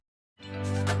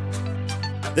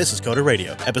This is Coder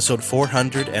Radio, episode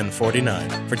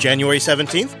 449 for January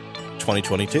 17th,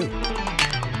 2022.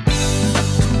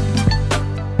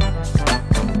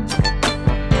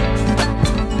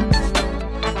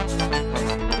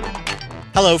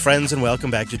 Hello, friends, and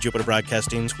welcome back to Jupiter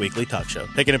Broadcasting's weekly talk show,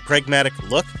 taking a pragmatic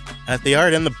look at the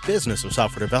art and the business of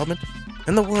software development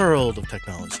and the world of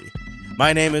technology.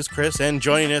 My name is Chris, and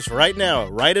joining us right now,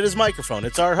 right at his microphone,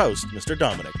 it's our host, Mr.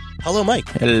 Dominic. Hello, Mike.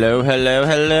 Hello, hello,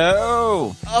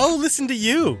 hello. Oh, listen to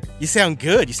you. You sound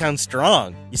good. You sound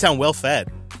strong. You sound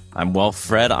well-fed. I'm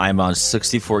well-fed. I'm on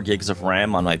 64 gigs of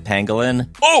RAM on my Pangolin.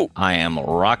 Oh! I am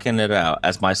rocking it out.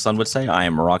 As my son would say, I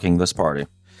am rocking this party.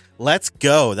 Let's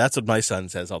go. That's what my son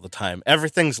says all the time.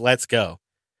 Everything's let's go.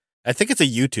 I think it's a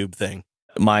YouTube thing.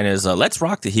 Mine is, let's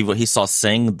rock. He saw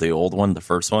Sing, the old one, the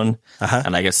first one.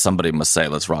 And I guess somebody must say,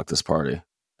 let's rock this party.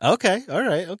 Okay. All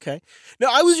right. Okay. No,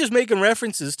 I was just making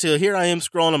references to, here I am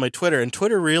scrolling on my Twitter, and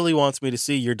Twitter really wants me to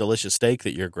see your delicious steak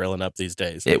that you're grilling up these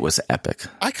days. It was epic.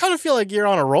 I kind of feel like you're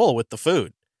on a roll with the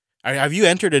food. Have you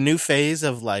entered a new phase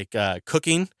of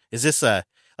cooking? Is this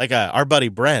our buddy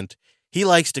Brent? He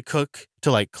likes to cook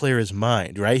to clear his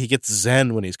mind, right? He gets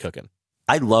zen when he's cooking.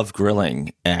 I love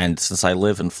grilling, and since I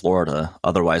live in Florida,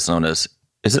 otherwise known as,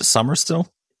 is it summer still?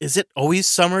 Is it always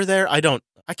summer there? I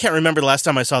can't remember the last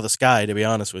time I saw the sky, to be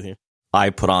honest with you. I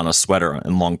put on a sweater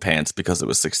and long pants because it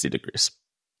was 60 degrees.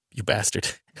 You bastard.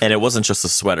 And it wasn't just a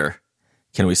sweater.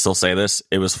 Can we still say this?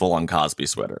 It was full on Cosby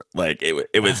sweater.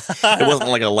 It wasn't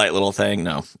like a light little thing.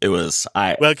 No, it was.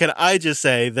 Well, can I just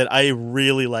say that I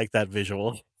really like that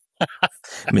visual?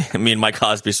 me and my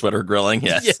Cosby sweater grilling.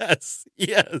 Yes.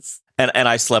 Yes. And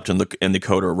I slept in the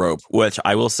Coder robe, which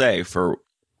I will say for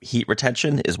heat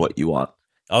retention is what you want.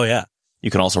 Oh yeah. You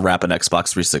can also wrap an Xbox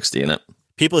 360 in it.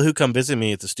 People who come visit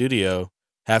me at the studio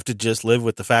have to just live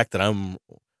with the fact that I'm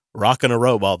rocking a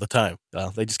robe all the time.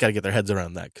 They just got to get their heads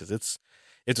around that because it's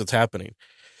what's happening.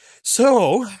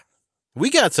 So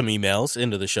we got some emails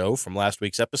into the show from last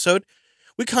week's episode.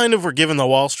 We kind of were giving the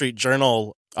Wall Street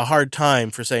Journal a hard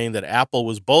time for saying that Apple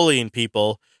was bullying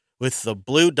people with the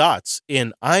blue dots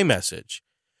in iMessage.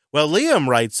 Well, Liam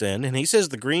writes in and he says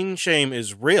the green shame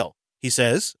is real. He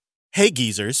says, "Hey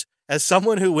geezers, as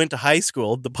someone who went to high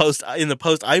school in the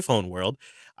post-iPhone world,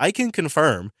 I can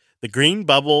confirm the green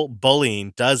bubble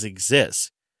bullying does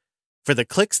exist. For the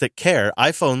cliques that care,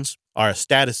 iPhones are a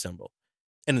status symbol.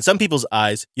 And in some people's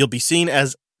eyes, you'll be seen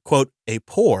as, quote, a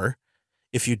poor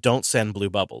if you don't send blue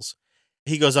bubbles."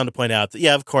 He goes on to point out that,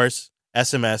 yeah, of course,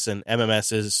 SMS and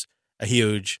MMS is a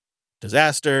huge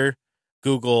disaster.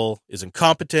 Google is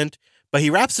incompetent. But he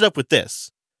wraps it up with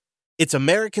this. It's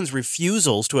Americans'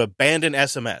 refusals to abandon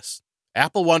SMS.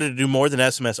 Apple wanted to do more than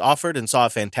SMS offered and saw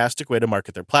a fantastic way to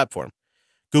market their platform.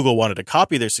 Google wanted to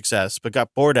copy their success, but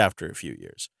got bored after a few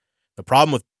years. The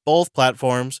problem with both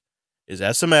platforms is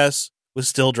SMS was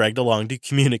still dragged along to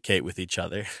communicate with each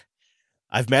other.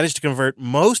 I've managed to convert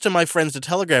most of my friends to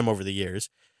Telegram over the years,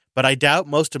 but I doubt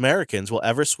most Americans will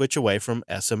ever switch away from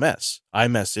SMS,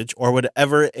 iMessage, or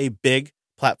whatever a big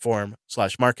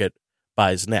platform/market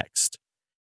buys next.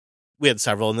 We had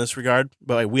several in this regard,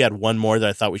 but we had one more that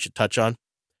I thought we should touch on.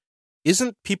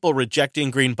 Isn't people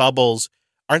rejecting green bubbles,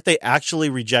 aren't they actually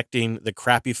rejecting the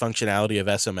crappy functionality of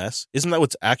SMS? Isn't that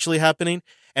what's actually happening?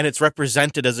 And it's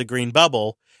represented as a green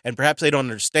bubble, and perhaps they don't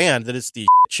understand that it's the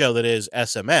show that is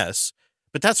SMS.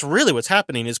 But that's really what's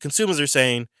happening is consumers are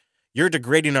saying, you're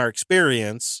degrading our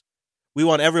experience. We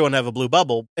want everyone to have a blue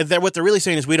bubble. And what they're really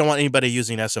saying is we don't want anybody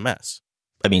using SMS.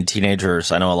 I mean,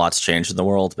 teenagers, I know a lot's changed in the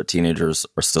world, but teenagers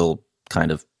are still kind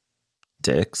of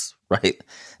dicks, right?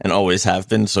 And always have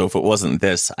been. So if it wasn't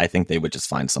this, I think they would just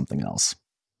find something else.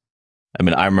 I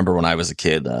mean, I remember when I was a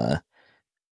kid, the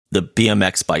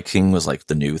BMX biking was like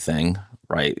the new thing,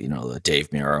 right? You know, the Dave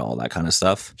Mirra, all that kind of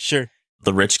stuff. Sure.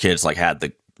 The rich kids had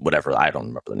the whatever, I don't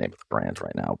remember the name of the brand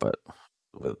right now, but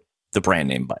the brand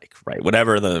name bike, right?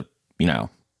 Whatever the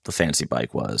fancy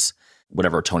bike was,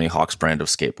 whatever Tony Hawk's brand of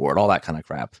skateboard, all that kind of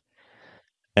crap.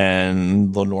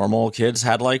 And the normal kids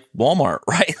had Walmart,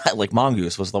 right?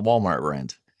 Mongoose was the Walmart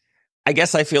brand. I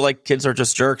guess I feel like kids are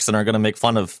just jerks and are going to make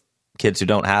fun of kids who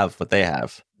don't have what they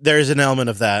have. There's an element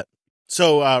of that.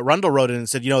 So Rundle wrote in and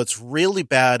said, it's really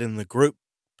bad in the group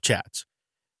chats.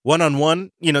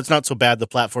 One-on-one, it's not so bad. The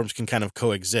platforms can kind of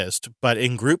coexist. But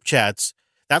in group chats,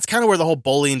 that's kind of where the whole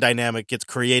bullying dynamic gets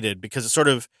created because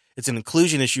it's an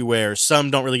inclusion issue where some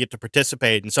don't really get to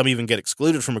participate and some even get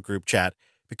excluded from a group chat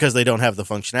because they don't have the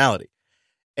functionality.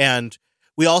 And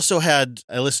we also had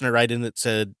a listener write in that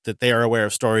said that they are aware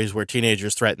of stories where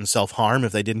teenagers threaten self-harm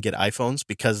if they didn't get iPhones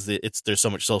because there's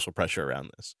so much social pressure around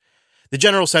this. The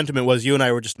general sentiment was you and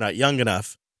I were just not young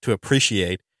enough to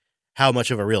appreciate how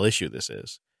much of a real issue this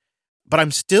is. But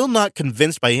I'm still not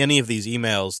convinced by any of these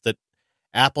emails that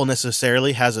Apple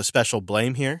necessarily has a special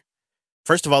blame here.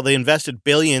 First of all, they invested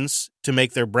billions to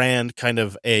make their brand kind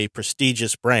of a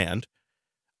prestigious brand,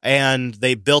 and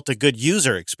they built a good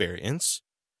user experience.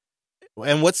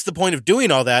 And what's the point of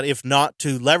doing all that if not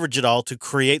to leverage it all to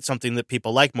create something that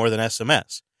people like more than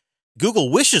SMS?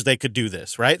 Google wishes they could do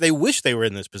this, right? They wish they were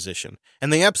in this position,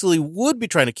 and they absolutely would be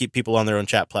trying to keep people on their own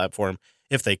chat platform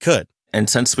if they could. And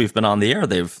since we've been on the air,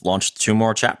 they've launched 2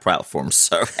 more chat platforms.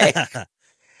 So, hey.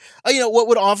 What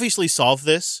would obviously solve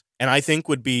this, and I think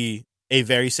would be a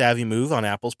very savvy move on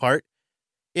Apple's part,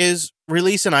 is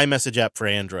release an iMessage app for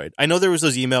Android. I know there was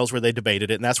those emails where they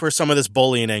debated it, and that's where some of this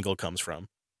bullying angle comes from.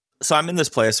 So I'm in this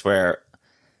place where,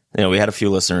 we had a few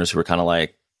listeners who were kind of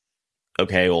like,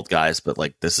 okay, old guys, but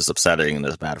like this is upsetting and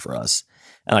this is bad for us.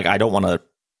 And like I don't want to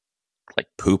like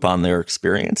poop on their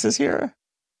experiences here.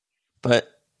 But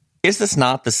is this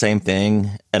not the same thing?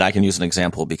 And I can use an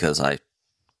example because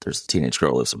there's a teenage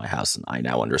girl who lives in my house and I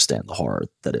now understand the horror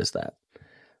that is that.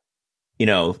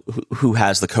 Who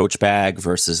has the Coach bag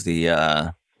versus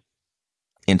the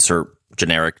insert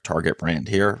generic Target brand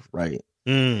here, right?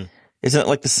 Isn't it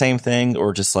like the same thing,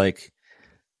 or just like,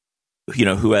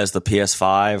 who has the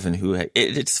PS5 and who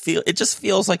it just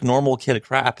feels like normal kid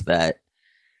crap that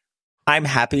I'm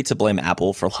happy to blame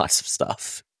Apple for lots of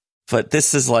stuff. But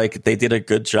this is like they did a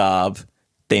good job.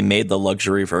 They made the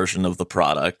luxury version of the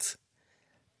product.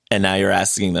 And now you're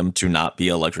asking them to not be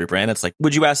a luxury brand. It's like,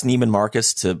 would you ask Neiman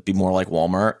Marcus to be more like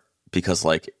Walmart? Because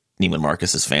like Neiman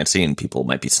Marcus is fancy and people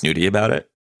might be snooty about it.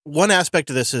 One aspect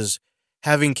of this is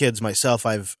having kids myself.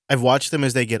 I've watched them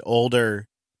as they get older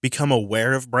become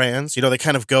aware of brands. They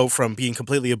kind of go from being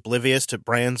completely oblivious to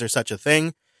brands are such a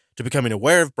thing to becoming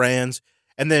aware of brands.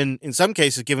 And then in some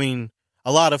cases giving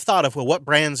a lot of thought of, well, what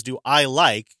brands do I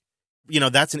like?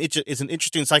 It's an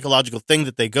interesting psychological thing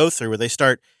that they go through where they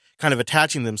start kind of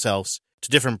attaching themselves to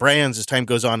different brands as time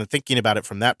goes on and thinking about it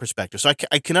from that perspective. So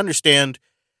I can understand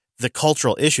the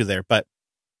cultural issue there. But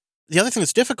the other thing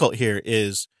that's difficult here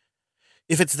is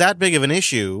if it's that big of an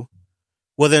issue,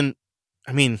 well then,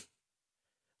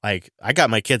 like I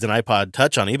got my kids an iPod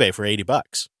Touch on eBay for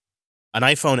 $80. An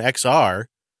iPhone XR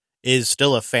is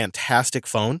still a fantastic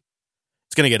phone.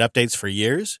 It's going to get updates for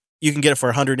years. You can get it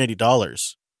for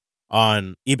 $180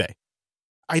 on eBay.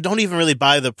 I don't even really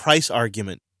buy the price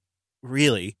argument,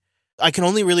 really. I can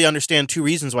only really understand 2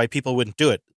 reasons why people wouldn't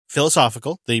do it.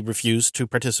 Philosophical, they refuse to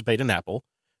participate in Apple,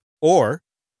 or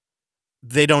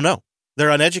they don't know. They're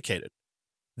uneducated.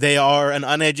 They are an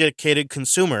uneducated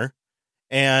consumer,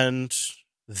 and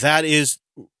that is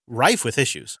rife with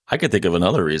issues. I could think of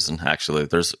another reason, actually.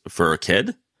 There's, for a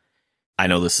kid, I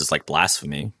know this is like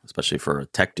blasphemy, especially for a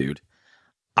tech dude.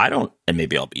 And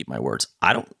maybe I'll eat my words,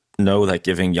 I don't know that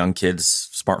giving young kids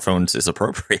smartphones is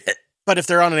appropriate. But if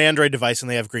they're on an Android device and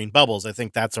they have green bubbles, I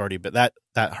think that's already been that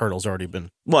hurdle's already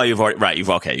been. Well, you've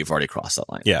already crossed that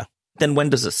line. Yeah. Then when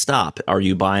does it stop? Are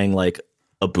you buying like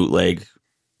a bootleg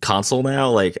console now?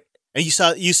 Like, and you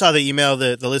saw the email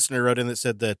that the listener wrote in that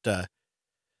said that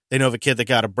they know of a kid that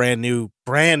got a brand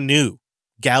new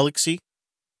Galaxy,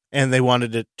 and they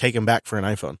wanted to take him back for an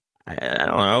iPhone. I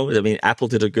don't know. I mean, Apple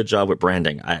did a good job with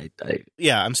branding.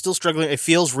 I'm still struggling. It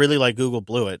feels really like Google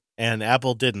blew it, and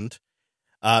Apple didn't.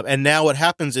 And now what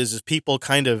happens is people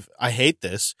kind of, I hate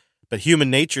this, but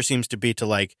human nature seems to be to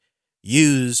like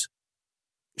use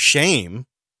shame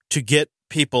to get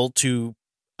people to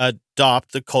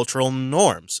adopt the cultural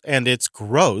norms. And it's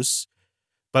gross,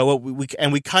 but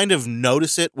we kind of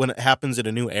notice it when it happens in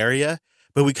a new area,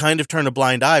 but we kind of turn a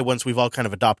blind eye once we've all kind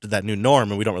of adopted that new norm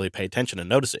and we don't really pay attention and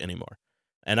notice it anymore.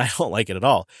 And I don't like it at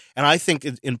all. And I think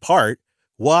in part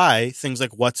why things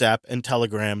like WhatsApp and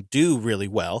Telegram do really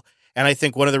well. And I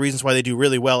think one of the reasons why they do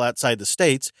really well outside the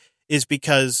States is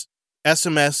because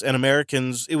SMS and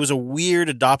Americans, it was a weird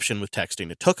adoption with texting.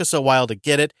 It took us a while to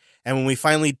get it. And when we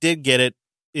finally did get it,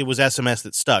 it was SMS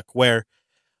that stuck, where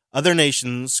other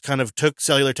nations kind of took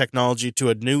cellular technology to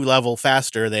a new level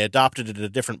faster. They adopted it at a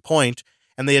different point,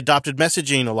 and they adopted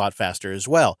messaging a lot faster as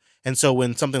well. And so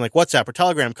when something like WhatsApp or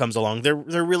Telegram comes along, they're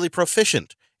really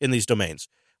proficient in these domains,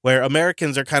 where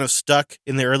Americans are kind of stuck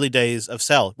in the early days of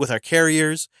cell with our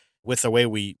carriers, with the way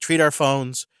we treat our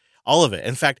phones, all of it.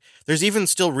 In fact, there's even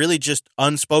still really just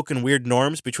unspoken weird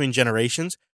norms between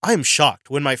generations. I'm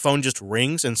shocked when my phone just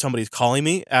rings and somebody's calling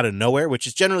me out of nowhere, which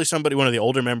is generally one of the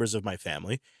older members of my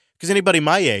family, because anybody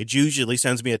my age usually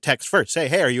sends me a text first. Say,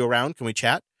 hey, are you around? Can we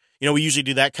chat? We usually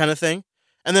do that kind of thing.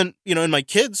 And then, and my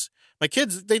kids,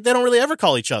 they don't really ever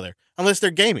call each other unless they're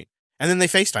gaming. And then they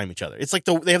FaceTime each other. It's like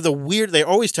they're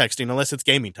always texting unless it's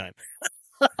gaming time.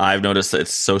 I've noticed that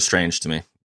it's so strange to me.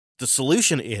 The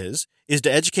solution is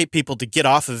to educate people to get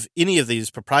off of any of these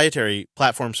proprietary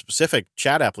platform-specific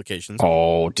chat applications.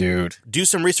 Oh, dude. Do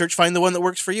some research, find the one that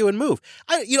works for you, and move.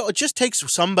 It just takes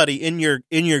somebody in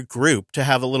your group to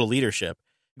have a little leadership.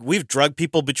 We've drugged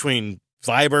people between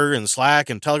Viber and Slack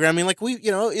and Telegram. I mean,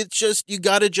 it's just, you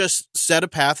got to just set a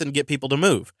path and get people to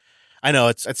move. I know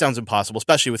it sounds impossible,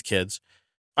 especially with kids.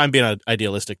 I'm being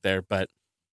idealistic there, but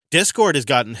Discord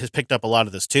has picked up a lot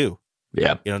of this too.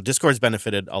 Yeah. Discord's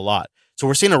benefited a lot. So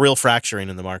we're seeing a real fracturing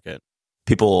in the market.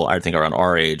 People, I think, around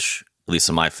our age, at least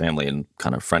in my family and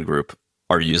kind of friend group,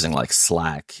 are using like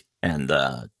Slack and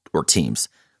or Teams,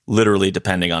 literally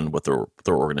depending on what their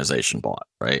organization bought,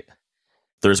 right?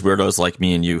 There's weirdos like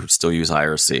me and you who still use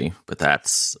IRC, but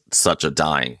that's such a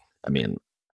dying.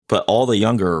 But all the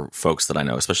younger folks that I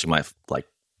know, especially my like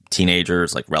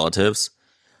teenagers, like relatives,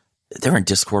 they're in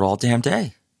Discord all damn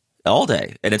day. All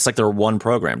day. And it's like their one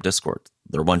program, Discord.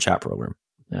 Their one chat program.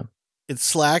 Yeah. It's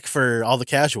Slack for all the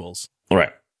casuals.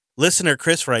 Right. Listener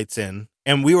Chris writes in,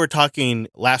 and we were talking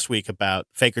last week about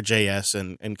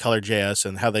Faker.js and Color.js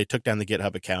and how they took down the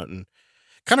GitHub account, and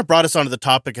kind of brought us onto the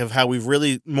topic of how we've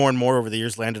really more and more over the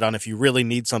years landed on, if you really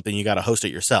need something, you got to host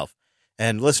it yourself.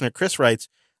 And listener Chris writes,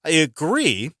 I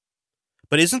agree,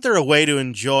 but isn't there a way to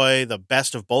enjoy the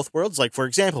best of both worlds? Like, for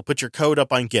example, put your code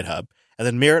up on GitHub and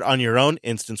then mirror it on your own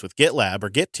instance with GitLab or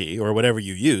Gitt or whatever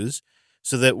you use,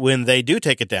 so that when they do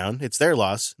take it down, it's their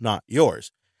loss, not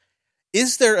yours.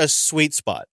 Is there a sweet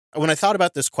spot? When I thought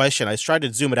about this question, I tried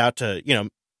to zoom it out to,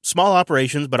 small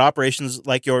operations, but operations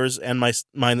like yours and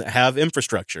mine that have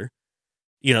infrastructure,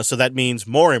 so that means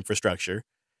more infrastructure.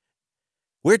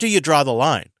 Where do you draw the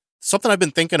line? Something I've been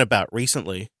thinking about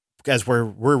recently, as we're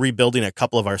rebuilding a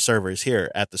couple of our servers here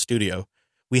at the studio.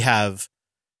 We have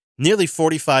nearly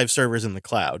 45 servers in the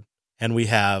cloud, and we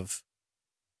have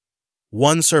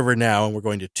one server now, and we're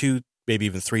going to 2, maybe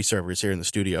even 3 servers here in the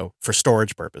studio for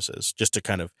storage purposes, just to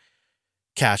kind of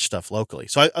cache stuff locally.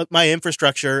 So my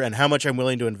infrastructure and how much I'm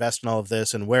willing to invest in all of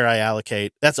this and where I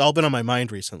allocate, that's all been on my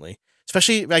mind recently,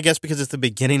 especially, I guess, because it's the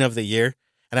beginning of the year,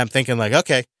 and I'm thinking like,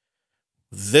 okay,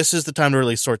 this is the time to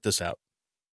really sort this out.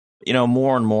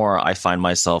 More and more, I find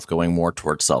myself going more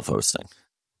towards self-hosting.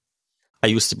 I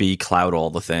used to be cloud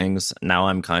all the things. Now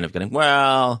I'm kind of getting,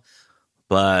 but,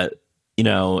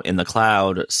 in the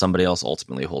cloud, somebody else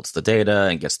ultimately holds the data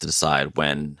and gets to decide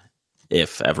when,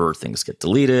 if ever, things get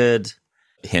deleted.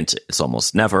 Hint, it's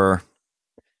almost never.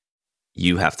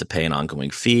 You have to pay an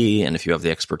ongoing fee. And if you have the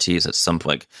expertise at some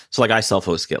point, so like I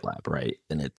self-host GitLab, right?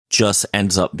 And it just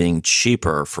ends up being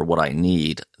cheaper for what I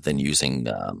need than using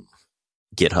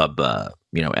GitHub,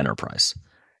 Enterprise.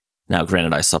 Now,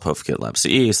 granted, I self-host GitLab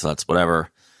CE, so that's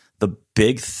whatever. The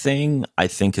big thing, I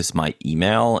think, is my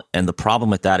email. And the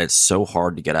problem with that, it's so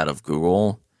hard to get out of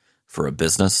Google for a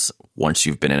business once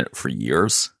you've been in it for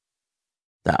years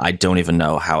that I don't even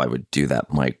know how I would do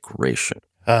that migration.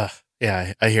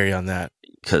 Yeah, I hear you on that.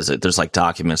 Because there's like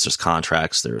documents, there's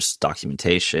contracts, there's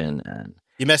documentation. And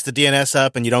you mess the DNS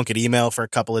up and you don't get email for a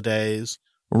couple of days.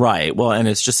 Right. Well, and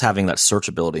it's just having that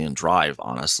searchability and drive,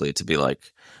 honestly, to be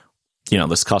like,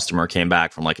 this customer came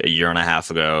back from like a year and a half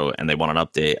ago and they want an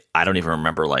update. I don't even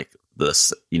remember like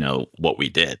this, what we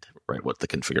did, right? What the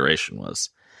configuration was.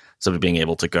 So being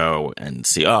able to go and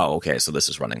see, oh, okay, so this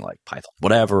is running like Python,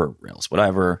 whatever, Rails,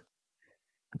 whatever,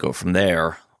 go from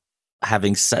there.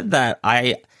 Having said that,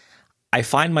 I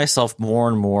find myself more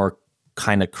and more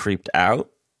kind of creeped out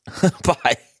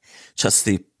by just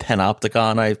the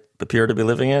panopticon I appear to be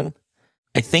living in.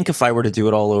 I think if I were to do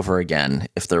it all over again,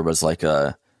 if there was like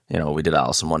we did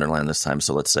Alice in Wonderland this time,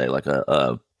 so let's say like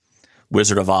a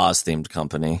Wizard of Oz themed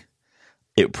company,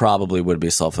 it probably would be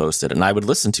self-hosted, and I would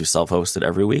listen to self-hosted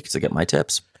every week to get my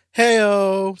tips.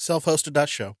 Heyo,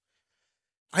 self-hosted.show.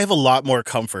 I have a lot more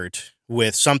comfort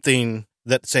with something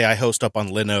that, say, I host up on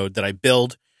Linode, that I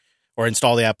build or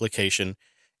install the application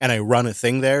and I run a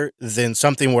thing there, than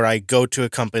something where I go to a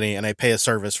company and I pay a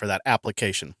service for that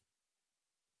application.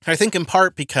 I think in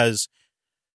part because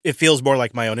it feels more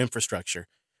like my own infrastructure.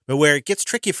 But where it gets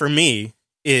tricky for me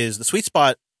is the sweet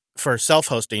spot for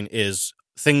self-hosting is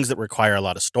things that require a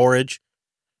lot of storage,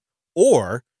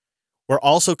 or we're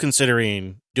also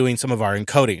considering doing some of our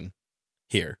encoding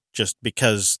here, just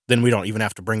because then we don't even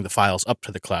have to bring the files up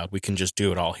to the cloud. We can just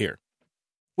do it all here,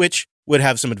 which would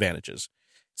have some advantages.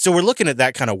 So we're looking at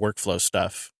that kind of workflow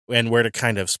stuff and where to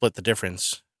kind of split the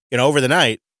difference. Over the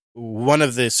night, one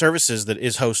of the services that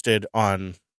is hosted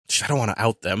on, I don't want to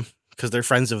out them because they're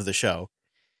friends of the show.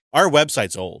 Our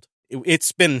website's old.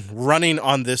 It's been running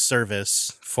on this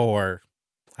service for,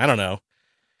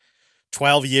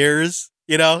 12 years.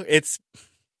 It's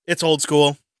It's old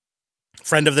school.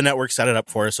 Friend of the network set it up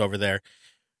for us over there.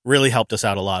 Really helped us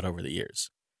out a lot over the years.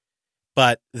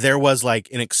 But there was like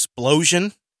an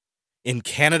explosion in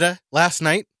Canada last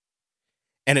night,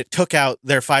 and it took out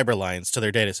their fiber lines to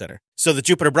their data center. So the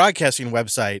Jupiter Broadcasting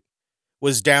website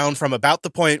was down from about the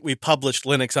point we published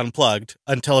Linux Unplugged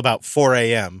until about 4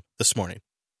 a.m. this morning.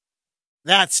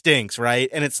 That stinks, right?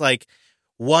 And it's like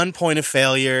one point of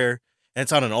failure, and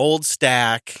it's on an old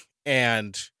stack.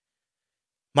 And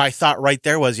my thought right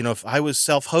there was, if I was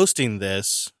self-hosting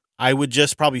this, I would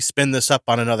just probably spin this up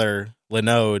on another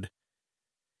Linode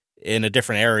in a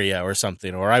different area or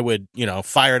something. Or I would,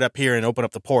 fire it up here and open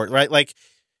up the port, right? Like,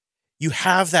 you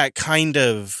have that kind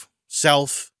of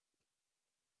self-control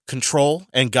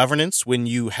and governance when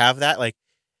you have that. Like,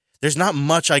 there's not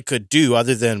much I could do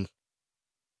other than,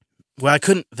 well, I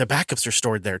couldn't, the backups are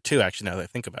stored there too, actually, now that I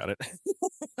think about it.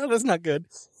 That's not good.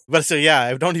 But so, yeah,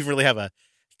 I don't even really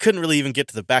couldn't really even get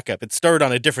to the backup. It's stored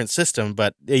on a different system,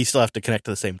 but you still have to connect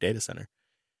to the same data center.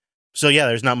 So, yeah,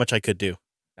 there's not much I could do.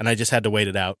 And I just had to wait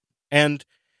it out. And,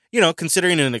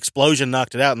 considering an explosion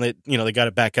knocked it out and they got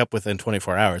it back up within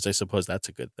 24 hours, I suppose that's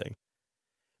a good thing.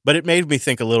 But it made me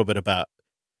think a little bit about,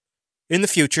 in the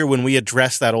future, when we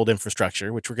address that old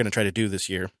infrastructure, which we're going to try to do this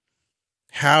year,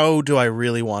 how do I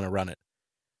really want to run it?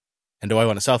 And do I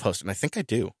want to self-host it? And I think I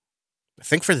do. I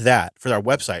think for our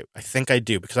website, I think I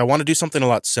do, because I want to do something a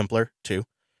lot simpler too.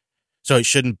 So it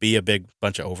shouldn't be a big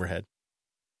bunch of overhead.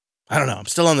 I don't know. I'm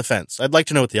still on the fence. I'd like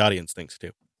to know what the audience thinks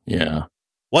too. Yeah.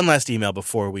 One last email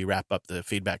before we wrap up the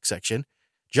feedback section.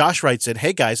 Josh writes in,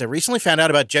 "Hey guys, I recently found out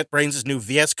about JetBrains' new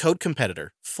VS Code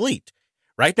competitor, Fleet.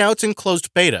 Right now it's in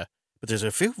closed beta, but there's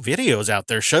a few videos out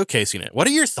there showcasing it. What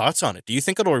are your thoughts on it? Do you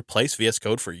think it'll replace VS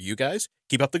Code for you guys?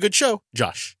 Keep up the good show,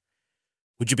 Josh.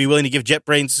 Would you be willing to give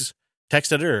JetBrains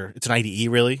text editor, or it's an IDE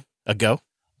really, a go?"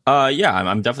 Yeah,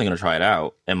 I'm definitely going to try it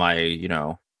out. Am I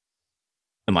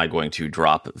going to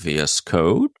drop VS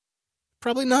Code?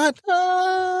 Probably not.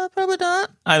 Probably not.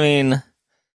 I mean,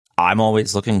 I'm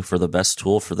always looking for the best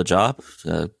tool for the job.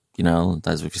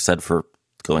 As we've said for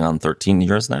going on 13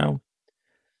 years now.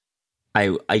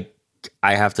 I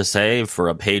have to say, for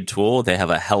a paid tool, they have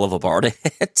a hell of a bar to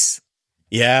hit.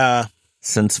 Yeah.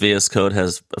 Since VS Code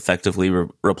has effectively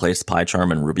replaced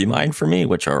PyCharm and RubyMine for me,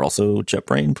 which are also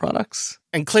JetBrains products.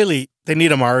 And clearly, they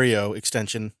need a Mario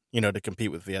extension, to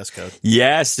compete with VS Code.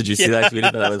 Yes, did you see that tweet?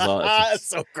 That was That's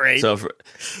so great. So,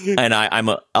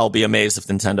 I'll be amazed if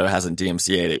Nintendo hasn't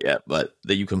DMCA'd it yet, but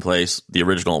that you can play the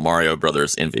original Mario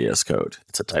Brothers in VS Code.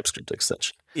 It's a TypeScript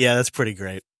extension. Yeah, that's pretty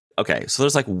great. Okay, so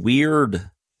there's like weird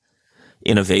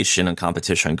innovation and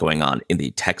competition going on in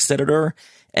the text editor,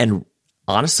 and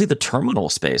honestly, the terminal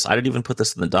space. I didn't even put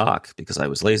this in the doc because I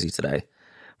was lazy today,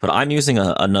 but I'm using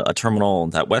a terminal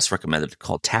that Wes recommended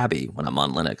called Tabby when I'm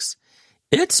on Linux.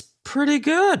 It's pretty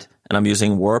good. And I'm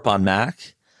using Warp on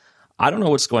Mac. I don't know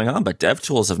what's going on, but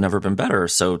DevTools have never been better.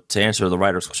 So to answer the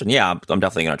writer's question, yeah, I'm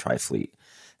definitely going to try Fleet.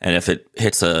 And if it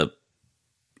hits a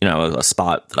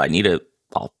spot that I need it,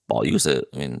 I'll use it.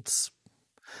 I mean,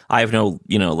 I have no,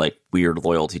 weird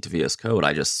loyalty to VS Code.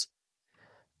 I just,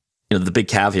 the big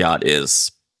caveat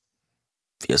is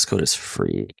VS Code is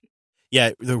free.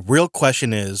 Yeah, the real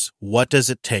question is, what does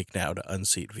it take now to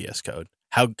unseat VS Code?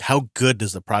 How good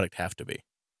does the product have to be?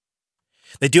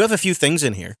 They do have a few things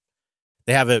in here.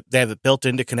 They have it built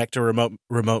in to connect to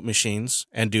remote machines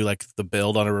and do like the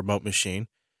build on a remote machine.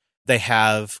 They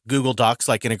have Google Docs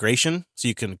like integration, so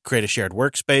you can create a shared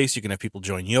workspace. You can have people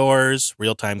join yours,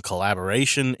 real-time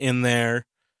collaboration in there,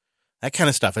 that kind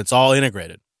of stuff. It's all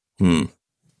integrated. And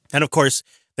of course,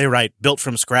 they write built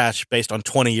from scratch based on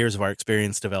 20 years of our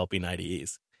experience developing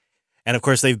IDEs. And of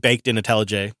course, they've baked in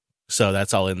IntelliJ, so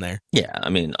that's all in there. Yeah, I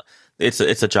mean, it's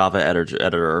a Java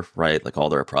editor, right? Like all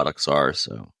their products are,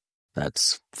 so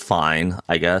that's fine,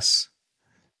 I guess.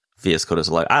 VS Code is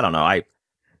like, I don't know,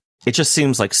 it just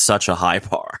seems like such a high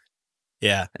bar.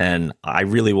 Yeah. And I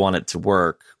really want it to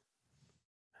work.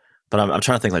 But I'm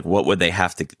trying to think, like, what would they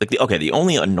have to... the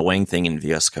only annoying thing in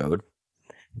VS Code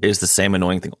is the same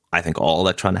annoying thing I think all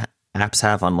electronic apps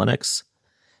have on Linux,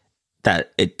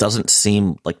 that it doesn't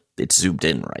seem like it's zoomed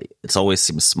in right. It always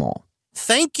seems small.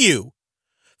 Thank you.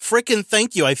 Frickin'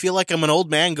 thank you. I feel like I'm an old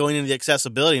man going into the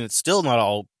accessibility, and it's still not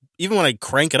all... Even when I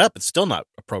crank it up, it's still not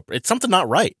appropriate. It's something not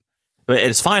right. But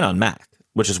it's fine on Mac,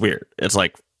 which is weird. It's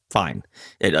like, fine.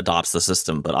 It adopts the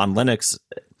system. But on Linux,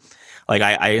 like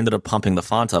I ended up pumping the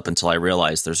font up until I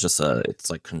realized there's just it's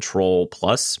like Control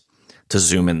Plus to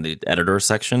zoom in the editor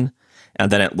section.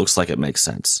 And then it looks like it makes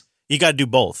sense. You got to do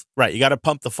both. Right. You got to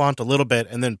pump the font a little bit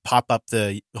and then pop up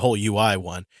the whole UI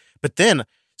one. But then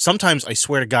sometimes I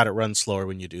swear to God, it runs slower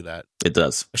when you do that. It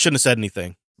does. I shouldn't have said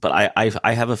anything. But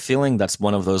I have a feeling that's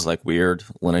one of those like weird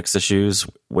Linux issues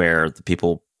where the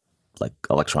people like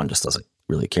Electron just doesn't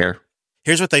really care.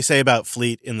 Here's what they say about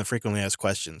Fleet in the frequently asked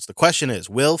questions. The question is,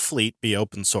 will Fleet be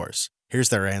open source? Here's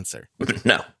their answer.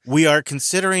 No. We are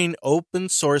considering open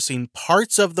sourcing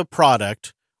parts of the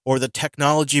product or the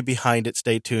technology behind it.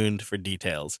 Stay tuned for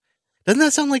details. Doesn't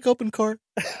that sound like open core?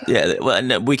 Yeah, well,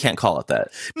 no, we can't call it that.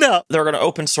 No. They're going to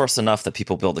open source enough that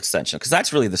people build extension, because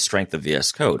that's really the strength of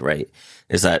VS Code, right?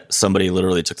 Is that somebody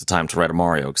literally took the time to write a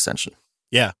Mario extension.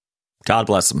 Yeah. God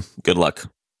bless them. Good luck.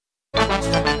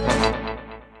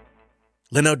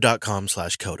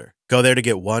 Linode.com/coder. Go there to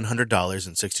get $100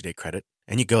 in 60-day credit,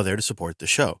 and you go there to support the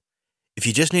show. If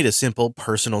you just need a simple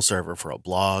personal server for a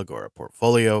blog or a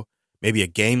portfolio, maybe a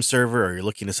game server, or you're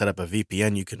looking to set up a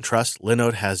VPN you can trust,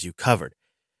 Linode has you covered.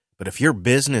 But if your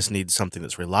business needs something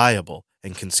that's reliable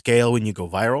and can scale when you go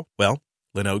viral, well,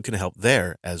 Linode can help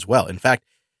there as well. In fact,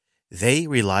 they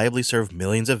reliably serve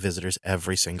millions of visitors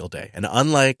every single day. And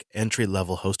unlike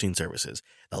entry-level hosting services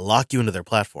that lock you into their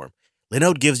platform,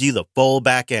 Linode gives you the full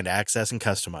back-end access and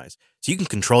customize, so you can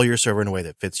control your server in a way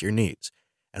that fits your needs.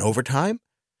 And over time,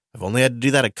 I've only had to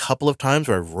do that a couple of times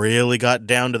where I've really got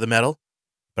down to the metal,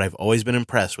 but I've always been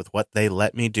impressed with what they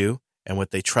let me do and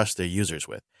what they trust their users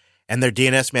with. And their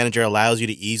DNS manager allows you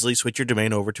to easily switch your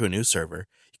domain over to a new server.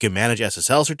 You can manage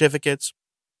SSL certificates,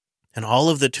 and all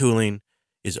of the tooling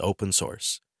is open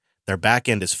source. Their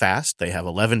backend is fast. They have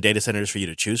 11 data centers for you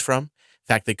to choose from. In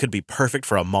fact, they could be perfect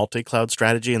for a multi-cloud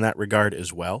strategy in that regard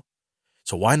as well.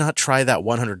 So why not try that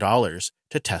 $100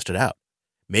 to test it out?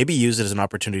 Maybe use it as an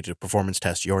opportunity to performance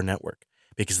test your network,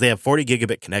 because they have 40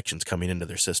 gigabit connections coming into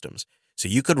their systems. So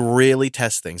you could really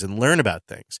test things and learn about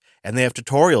things. And they have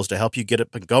tutorials to help you get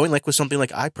up and going, like with something like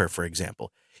iPerf, for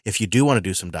example, if you do want to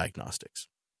do some diagnostics.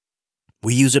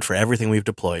 We use it for everything we've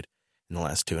deployed in the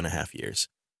last 2.5 years.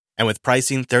 And with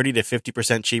pricing 30 to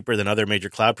 50% cheaper than other major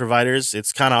cloud providers,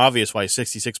 it's kind of obvious why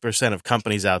 66% of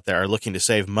companies out there are looking to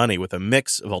save money with a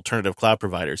mix of alternative cloud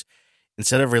providers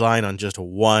instead of relying on just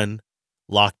one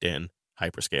locked-in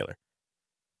hyperscaler.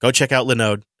 Go check out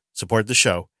Linode, support the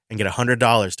show, and get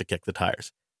 $100 to kick the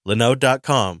tires.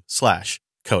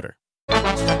 Linode.com/coder.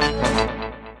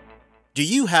 Do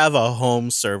you have a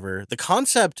home server? The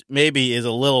concept maybe is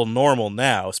a little normal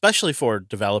now, especially for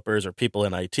developers or people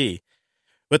in IT.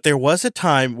 But there was a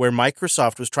time where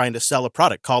Microsoft was trying to sell a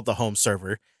product called the home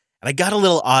server, and I got a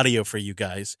little audio for you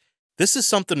guys. This is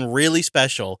something really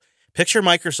special. Picture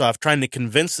Microsoft trying to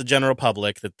convince the general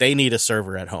public that they need a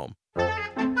server at home.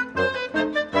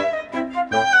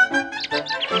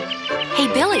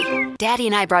 Hey, Billy, Daddy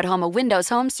and I brought home a Windows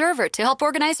Home server to help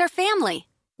organize our family.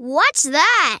 What's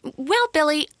that? Well,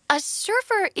 Billy, a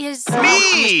server is...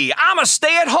 Me! I'm a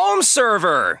stay-at-home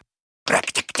server!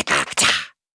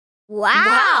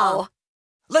 Wow.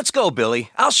 Let's go,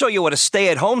 Billy. I'll show you what a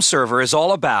stay-at-home server is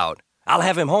all about. I'll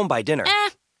have him home by dinner.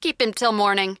 Keep him till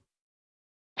morning.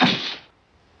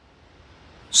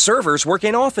 Servers work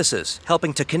in offices,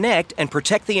 helping to connect and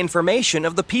protect the information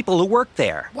of the people who work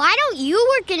there. Why don't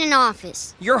you work in an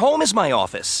office? Your home is my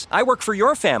office. I work for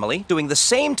your family, doing the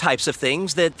same types of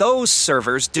things that those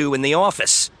servers do in the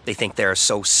office. They think they're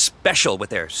so special with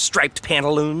their striped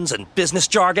pantaloons and business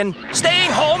jargon.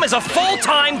 Staying home is a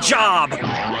full-time job!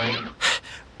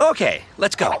 Okay,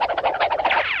 let's go.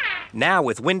 Now,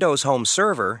 with Windows Home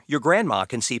Server, your grandma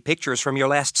can see pictures from your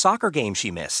last soccer game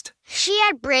she missed. She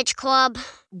had bridge club.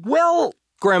 Well,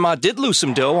 Grandma did lose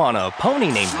some dough on a pony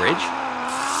named Bridge.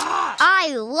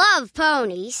 I love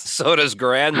ponies. So does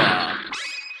Grandma.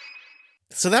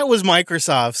 So that was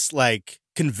Microsoft's,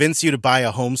 convince you to buy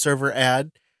a home server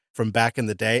ad from back in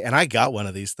the day. And I got one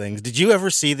of these things. Did you ever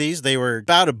see these? They were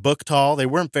about a book tall. They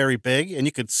weren't very big, and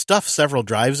you could stuff several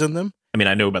drives in them. I mean,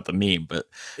 I know about the meme, but...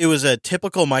 It was a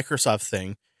typical Microsoft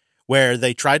thing where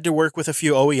they tried to work with a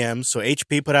few OEMs. So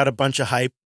HP put out a bunch of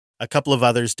hype. A couple of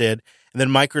others did. And then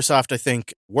Microsoft, I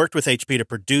think, worked with HP to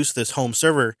produce this home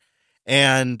server.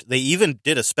 And they even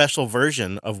did a special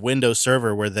version of Windows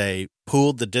Server where they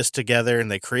pooled the disk together and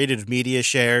they created media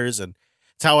shares. And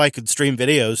it's how I could stream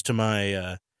videos to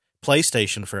my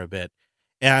PlayStation for a bit.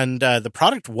 And the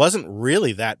product wasn't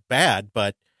really that bad,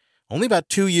 but only about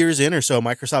 2 years in or so,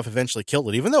 Microsoft eventually killed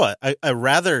it, even though a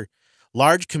rather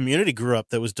large community grew up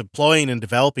that was deploying and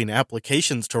developing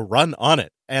applications to run on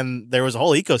it. And there was a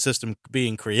whole ecosystem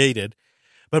being created.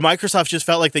 But Microsoft just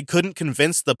felt like they couldn't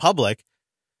convince the public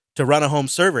to run a home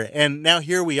server. And now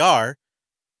here we are,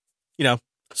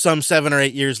 some 7 or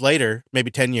 8 years later,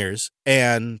 maybe 10 years,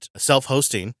 and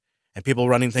self-hosting and people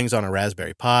running things on a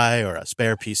Raspberry Pi or a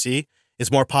spare PC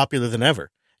is more popular than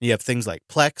ever. You have things like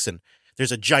Plex, and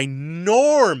there's a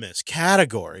ginormous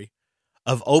category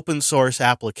of open source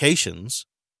applications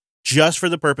just for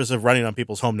the purpose of running on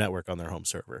people's home network on their home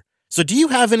server. So do you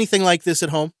have anything like this at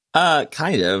home?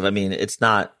 Kind of. I mean, it's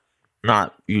not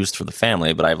used for the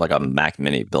family, but I have like a Mac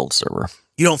Mini build server.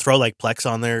 You don't throw like Plex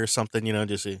on there or something,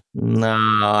 just see? No,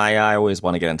 I always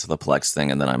want to get into the Plex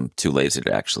thing, and then I'm too lazy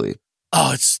to actually.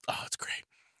 It's great.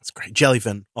 It's great.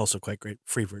 Jellyfin, also quite great.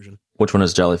 Free version. Which one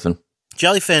is Jellyfin?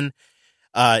 Jellyfin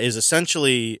is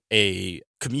essentially a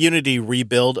community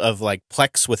rebuild of like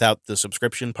Plex without the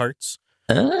subscription parts.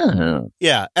 Oh.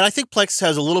 Yeah, and I think Plex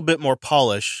has a little bit more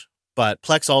polish, but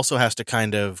Plex also has to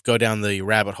kind of go down the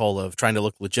rabbit hole of trying to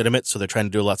look legitimate, so they're trying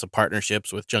to do lots of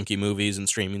partnerships with junky movies and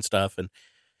streaming stuff, and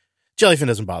Jellyfin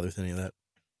doesn't bother with any of that.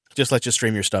 Just let you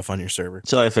stream your stuff on your server.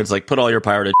 Jellyfin's like, put all your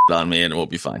pirated on me and it will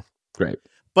be fine. Great.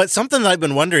 But something that I've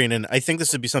been wondering, and I think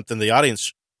this would be something the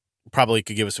audience probably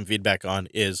could give us some feedback on,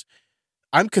 is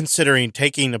I'm considering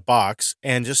taking a box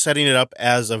and just setting it up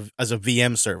as a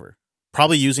VM server.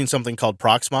 Probably using something called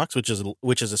Proxmox,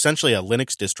 which is essentially a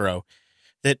Linux distro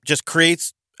that just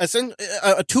creates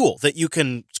a tool that you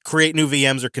can create new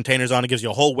VMs or containers on. It gives you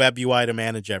a whole web UI to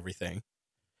manage everything,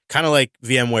 kind of like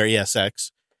VMware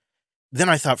ESX. Then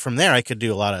I thought from there I could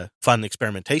do a lot of fun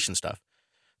experimentation stuff,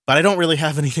 but I don't really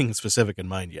have anything specific in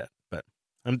mind yet. But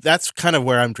that's kind of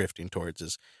where I'm drifting towards,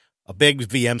 is a big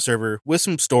VM server with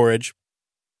some storage,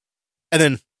 and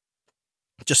then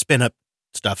just spin up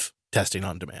stuff, testing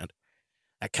on demand.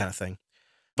 That kind of thing.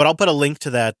 But I'll put a link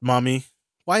to that, Mommy,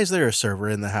 why is there a server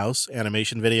in the house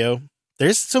animation video.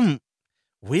 There's some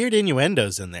weird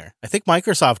innuendos in there. I think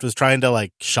Microsoft was trying to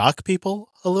like shock people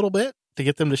a little bit to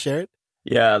get them to share it.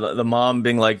 Yeah, the mom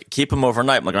being like, keep him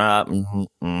overnight. I'm like, I don't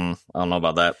know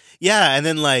about that. Yeah, and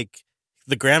then like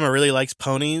the grandma really likes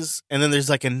ponies, and then there's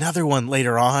like another one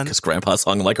later on. Because grandpa's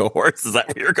hung like a horse. Is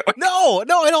that where you're going? No,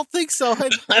 I don't think so.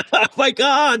 Oh my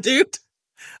God, dude.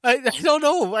 I don't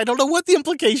know. I don't know what the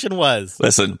implication was.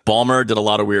 Listen, Ballmer did a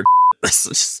lot of weird. I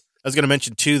was going to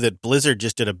mention too that Blizzard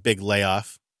just did a big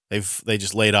layoff. They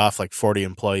just laid off like 40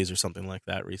 employees or something like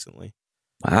that recently.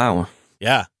 Wow.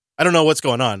 Yeah. I don't know what's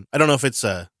going on. I don't know if it's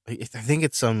I think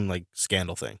it's some like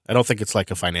scandal thing. I don't think it's like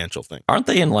a financial thing. Aren't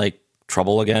they in like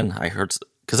trouble again? I heard,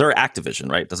 because they're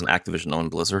Activision, right? Doesn't Activision own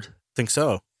Blizzard? I think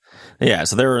so. Yeah,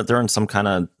 so they're in some kind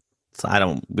of,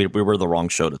 we were the wrong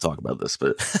show to talk about this,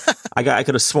 but I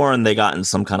could have sworn they got in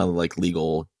some kind of like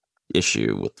legal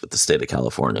issue with the state of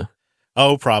California.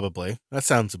 Oh, probably. That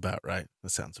sounds about right.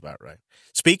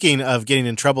 Speaking of getting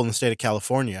in trouble in the state of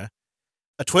California,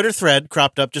 a Twitter thread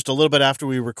cropped up just a little bit after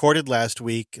we recorded last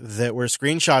week that were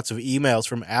screenshots of emails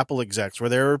from Apple execs where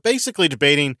they were basically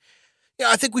debating,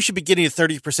 I think we should be getting a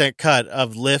 30% cut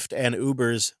of Lyft and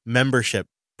Uber's membership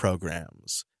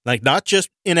programs. Like not just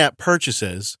in-app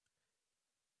purchases,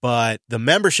 but the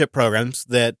membership programs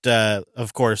that,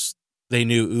 of course, they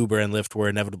knew Uber and Lyft were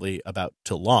inevitably about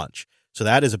to launch. So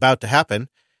that is about to happen.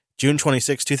 June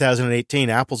 26, 2018,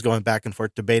 Apple's going back and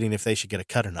forth debating if they should get a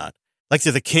cut or not. Like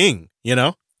they're the king, you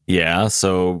know? Yeah,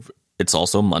 so it's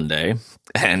also Monday.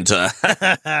 And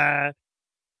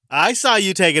I saw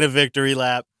you taking a victory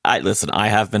lap. Listen, I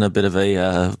have been a bit of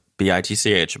a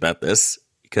bitch about this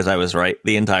because I was right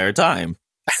the entire time.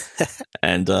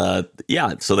 And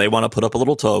yeah, so they want to put up a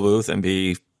little toll booth and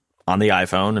be on the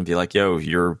iPhone and be like, yo,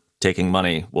 you're taking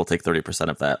money. We'll take 30%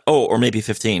 of that. Oh, or maybe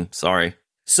 15. Sorry.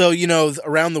 So,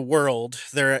 around the world,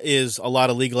 there is a lot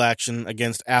of legal action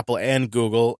against Apple and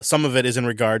Google. Some of it is in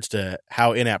regards to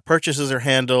how in-app purchases are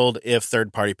handled, if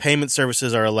third-party payment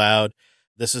services are allowed.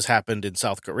 This has happened in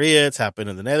South Korea. It's happened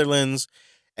in the Netherlands.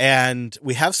 And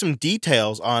we have some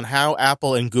details on how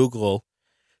Apple and Google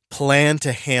plan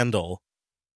to handle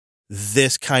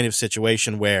this kind of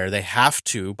situation where they have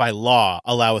to, by law,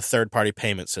 allow a third-party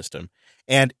payment system.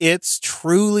 And it's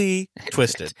truly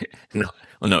twisted.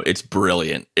 No, it's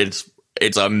brilliant. It's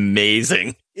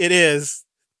amazing. It is.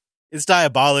 It's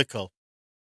diabolical.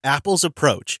 Apple's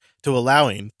approach to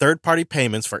allowing third-party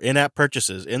payments for in-app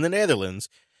purchases in the Netherlands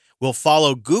will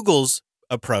follow Google's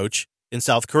approach in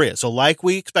South Korea. So like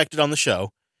we expected on the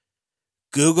show,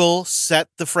 Google set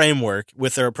the framework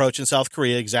with their approach in South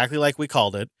Korea, exactly like we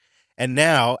called it. And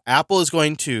now Apple is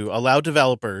going to allow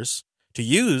developers to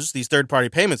use these third-party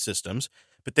payment systems,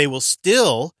 but they will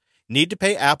still need to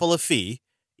pay Apple a fee,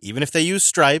 even if they use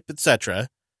Stripe, etc.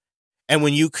 And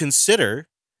when you consider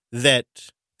that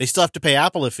they still have to pay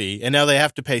Apple a fee, and now they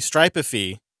have to pay Stripe a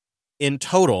fee, in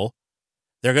total,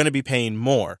 they're going to be paying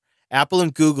more. Apple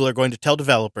and Google are going to tell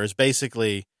developers,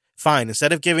 basically, fine,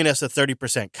 instead of giving us a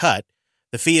 30% cut,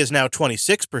 the fee is now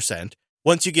 26%.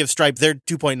 Once you give Stripe their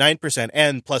 2.9%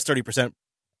 and plus 30%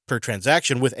 per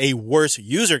transaction with a worse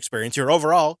user experience, you're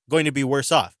overall going to be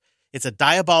worse off. It's a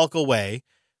diabolical way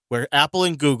where Apple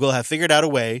and Google have figured out a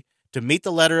way to meet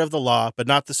the letter of the law, but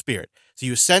not the spirit. So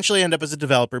you essentially end up as a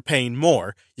developer paying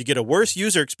more. You get a worse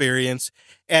user experience,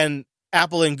 and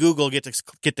Apple and Google get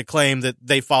to claim that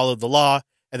they followed the law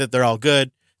and that they're all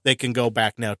good. They can go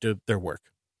back now to their work.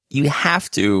 You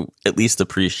have to at least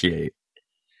appreciate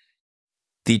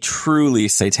the truly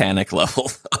satanic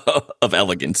level of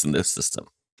elegance in this system.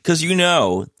 Because you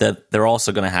know that they're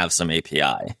also going to have some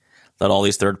API that all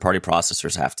these third-party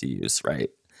processors have to use, right?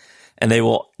 And they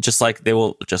will just like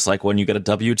when you get a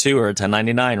W-2 or a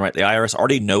 1099, right? The IRS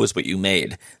already knows what you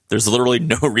made. There's literally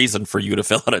no reason for you to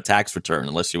fill out a tax return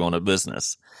unless you own a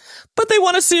business. But they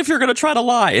want to see if you're going to try to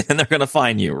lie, and they're going to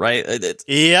fine you, right?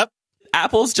 Yep.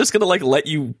 Apple's just going to let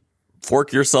you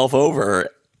fork yourself over,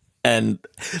 and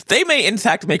they may in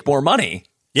fact make more money.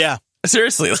 Yeah.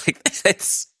 Seriously,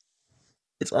 it's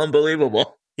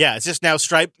unbelievable. Yeah, it's just now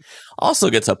Stripe also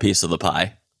gets a piece of the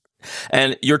pie.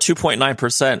 And your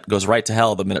 2.9% goes right to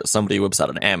hell the minute somebody whips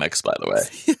out an Amex, by the way.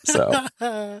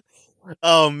 So,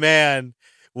 oh man,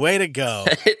 way to go!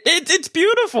 It's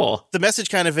beautiful. The message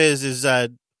kind of is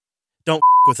don't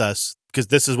with us, because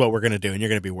this is what we're going to do, and you're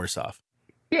going to be worse off.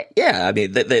 Yeah. I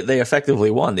mean, they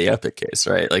effectively won the Epic case,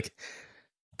 right? Like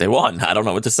they won. I don't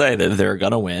know what to say. They're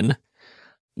going to win.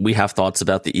 We have thoughts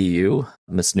about the EU,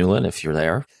 Miss Newland, if you're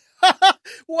there.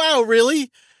 Wow,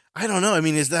 really? I don't know. I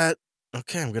mean, is that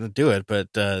okay? I'm going to do it,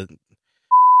 but the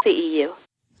EU.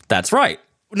 That's right.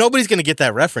 Nobody's going to get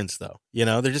that reference, though.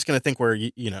 They're just going to think we're,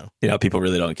 people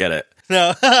really don't get it.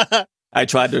 No. I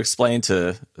tried to explain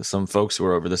to some folks who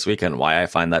were over this weekend why I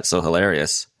find that so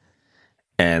hilarious.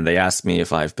 And they asked me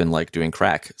if I've been doing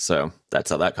crack. So that's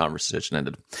how that conversation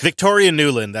ended. Victoria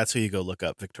Newland. That's who you go look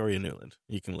up. Victoria Newland.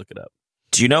 You can look it up.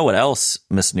 Do you know what else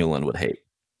Miss Newland would hate?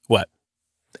 What?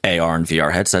 AR and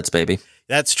VR headsets, baby.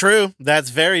 That's true. That's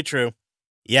very true.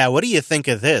 Yeah, what do you think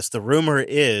of this? The rumor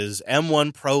is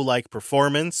M1 Pro-like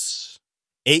performance,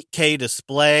 8K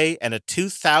display, and a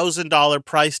 $2,000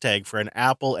 price tag for an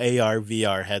Apple AR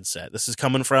VR headset. This is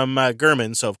coming from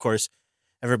Gurman, so of course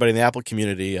everybody in the Apple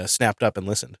community snapped up and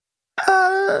listened.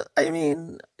 I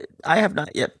mean, I have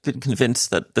not yet been convinced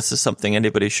that this is something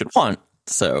anybody should want.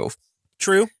 So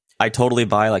true. I totally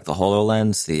buy the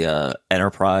HoloLens, the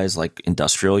enterprise,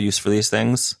 industrial use for these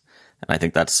things. And I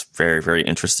think that's very, very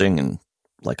interesting and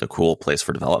a cool place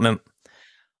for development.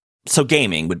 So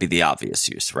gaming would be the obvious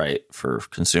use, right, for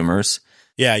consumers.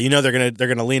 Yeah, they're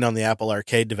gonna lean on the Apple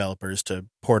Arcade developers to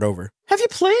port over. Have you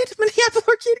played many Apple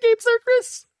Arcade games there,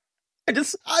 Chris?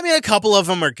 I mean, a couple of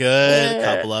them are good. A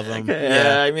couple of them. Okay.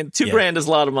 Yeah, I mean, $2,000 is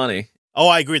a lot of money. Oh,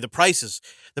 I agree. The price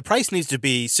needs to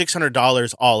be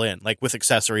 $600 all in, with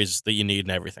accessories that you need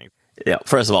and everything. Yeah.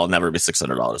 First of all, it'll never be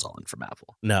 $600 all in from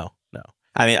Apple. No.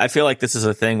 I mean, I feel like this is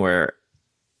a thing where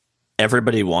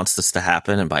everybody wants this to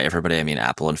happen. And by everybody, I mean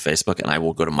Apple and Facebook. And I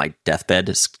will go to my deathbed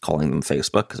calling them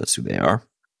Facebook because that's who they are.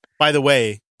 By the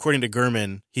way, according to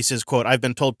Gurman, he says, quote, "I've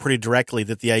been told pretty directly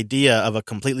that the idea of a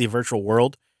completely virtual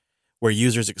world where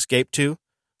users escape to,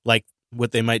 like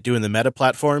what they might do in the Meta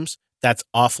platforms, that's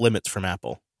off limits from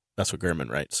Apple." That's what Gurman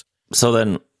writes. So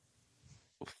then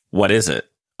what is it?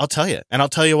 I'll tell you. And I'll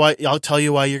tell you why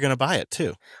you're going to buy it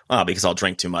too. Well, because I'll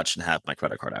drink too much and have my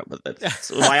credit card out. But that's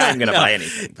why I'm going to buy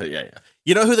anything. But yeah.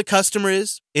 You know who the customer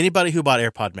is? Anybody who bought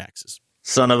AirPod Maxes.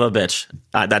 Son of a bitch.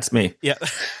 That's me. Yeah,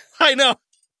 I know.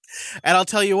 And I'll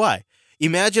tell you why.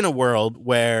 Imagine a world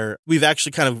where we've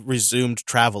actually kind of resumed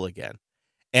travel again.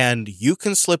 And you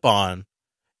can slip on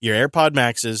your AirPod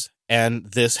Maxes and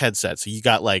this headset. So you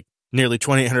got nearly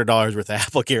 $2,800 worth of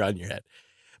Apple gear on your head.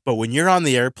 But when you're on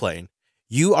the airplane,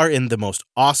 you are in the most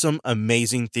awesome,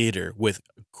 amazing theater with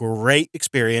great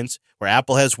experience where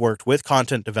Apple has worked with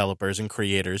content developers and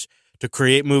creators to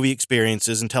create movie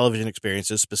experiences and television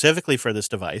experiences specifically for this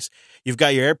device. You've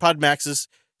got your AirPod Max's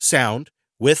sound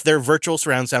with their virtual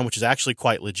surround sound, which is actually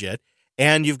quite legit.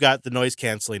 And you've got the noise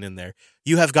canceling in there.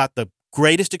 You have got the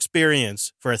greatest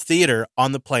experience for a theater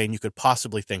on the plane you could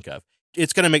possibly think of.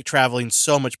 It's going to make traveling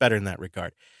so much better in that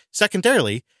regard.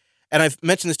 Secondarily, and I've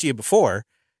mentioned this to you before,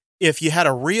 if you had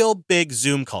a real big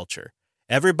Zoom culture,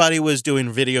 everybody was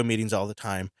doing video meetings all the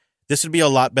time, this would be a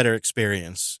lot better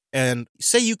experience. And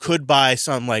say you could buy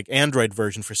some Android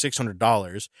version for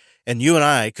 $600 and you and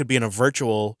I could be in a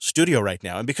virtual studio right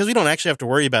now. And because we don't actually have to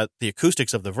worry about the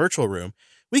acoustics of the virtual room,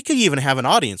 we could even have an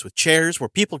audience with chairs where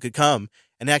people could come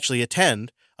and actually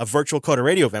attend a virtual Coda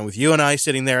Radio event with you and I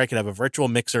sitting there. I could have a virtual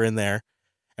mixer in there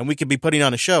and we could be putting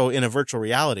on a show in a virtual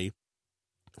reality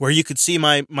where you could see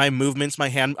my movements, my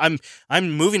hand.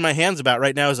 I'm moving my hands about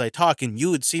right now as I talk, and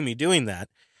you would see me doing that.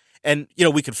 And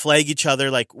we could flag each other.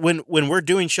 When we're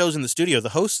doing shows in the studio, the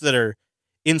hosts that are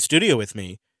in studio with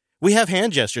me, we have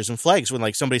hand gestures and flags when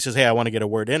like somebody says, hey, I want to get a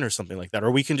word in or something like that.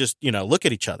 Or we can just, look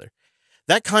at each other.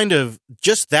 That kind of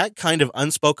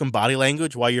unspoken body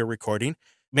language while you're recording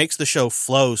makes the show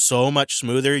flow so much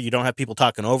smoother. You don't have people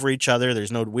talking over each other.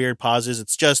 There's no weird pauses.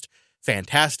 It's just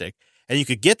fantastic. And you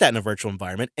could get that in a virtual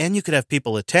environment, and you could have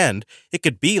people attend. It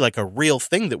could be like a real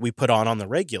thing that we put on the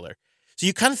regular. So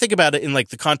you kind of think about it in like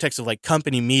the context of like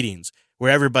company meetings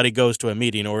where everybody goes to a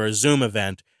meeting, or a Zoom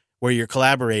event where you're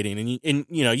collaborating, and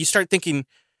you start thinking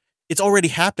it's already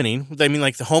happening. I mean,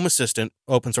 like the Home Assistant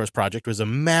open source project was a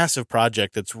massive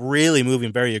project that's really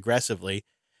moving very aggressively.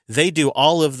 They do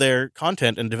all of their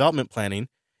content and development planning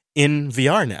in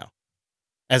VR now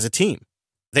as a team.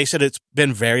 They said it's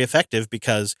been very effective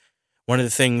because one of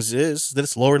the things is that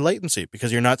it's lower latency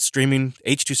because you're not streaming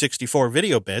H.264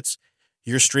 video bits.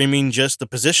 You're streaming just the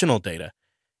positional data.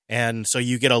 And so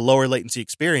you get a lower latency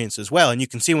experience as well. And you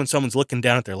can see when someone's looking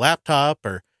down at their laptop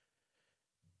or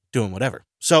doing whatever.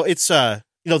 So it's,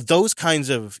 those kinds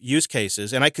of use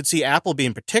cases. And I could see Apple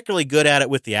being particularly good at it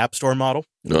with the App Store model.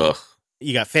 Ugh.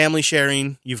 You got family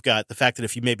sharing. You've got the fact that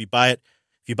if you maybe if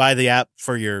you buy the app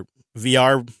for your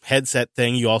VR headset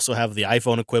thing, you also have the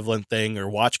iPhone equivalent thing or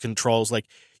watch controls. Like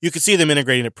you could see them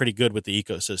integrating it pretty good with the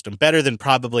ecosystem, better than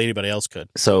probably anybody else could.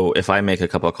 So if I make a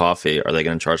cup of coffee, are they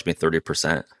going to charge me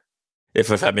 30%?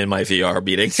 If I'm in my VR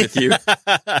meetings with you?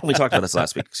 We talked about this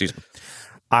last week. Excuse me.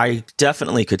 I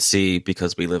definitely could see,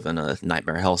 because we live in a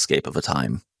nightmare hellscape of a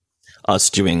time, us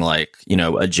doing like, a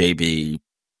JB,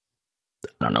 I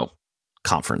don't know,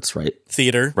 conference, right?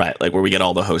 Theater. Right. Like where we get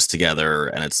all the hosts together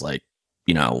and it's like,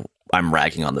 I'm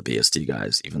ragging on the BSD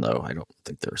guys, even though I don't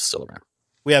think they're still around.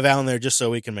 We have Alan there just so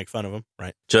we can make fun of him,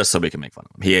 right? Just so we can make fun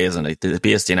of him. He isn't. The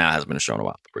BSD now hasn't been shown in a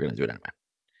while, but we're going to do it anyway.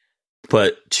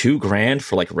 But $2,000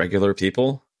 for like regular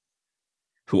people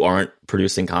who aren't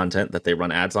producing content that they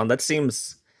run ads on, that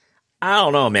seems, I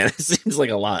don't know, man. It seems like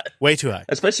a lot. Way too high.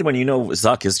 Especially when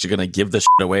Zuck is going to give this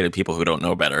shit away to people who don't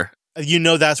know better.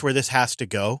 That's where this has to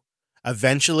go.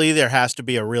 Eventually, there has to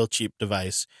be a real cheap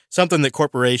device, something that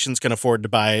corporations can afford to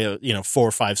buy,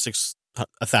 4, 5, 6,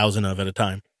 1,000 of at a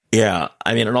time. Yeah.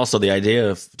 I mean, and also the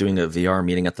idea of doing a VR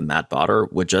meeting at the Matt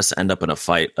Botter would just end up in a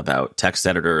fight about text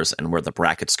editors and where the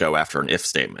brackets go after an if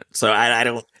statement. So I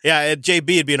don't. Yeah, at JB,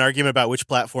 it'd be an argument about which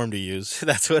platform to use.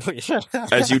 That's what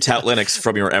as you tout Linux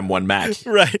from your M1 Mac.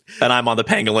 Right. And I'm on the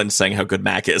pangolin saying how good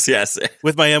Mac is. Yes.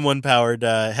 With my M1 powered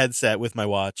headset with my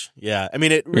watch. Yeah. I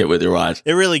mean, with your watch.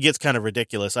 It really gets kind of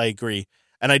ridiculous. I agree.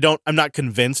 And I'm not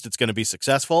convinced it's going to be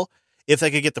successful. If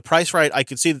they could get the price right, I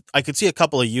could see a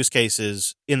couple of use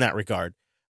cases in that regard.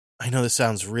 I know this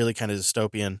sounds really kind of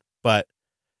dystopian, but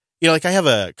like I have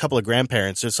a couple of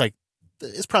grandparents.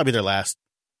 It's probably their last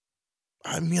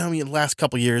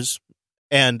couple of years,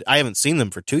 and I haven't seen them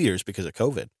for 2 years because of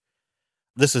COVID.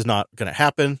 This is not going to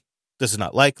happen. This is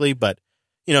not likely, but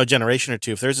a generation or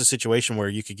two, if there's a situation where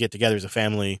you could get together as a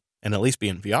family and at least be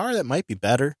in VR, that might be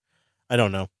better. I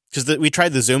don't know, because we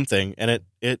tried the Zoom thing, and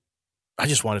I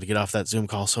just wanted to get off that Zoom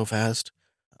call so fast.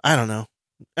 I don't know.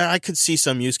 I could see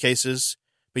some use cases,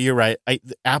 but you're right.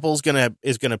 Apple's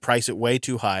is gonna price it way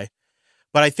too high.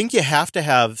 But I think you have to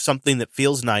have something that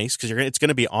feels nice because it's going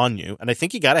to be on you, and I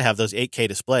think you got to have those 8K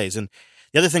displays. And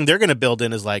the other thing they're going to build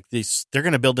in is like these. They're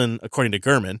going to build in, according to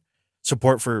Gurman,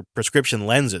 support for prescription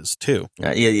lenses too.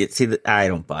 Yeah. See, I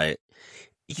don't buy it.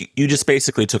 You just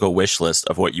basically took a wish list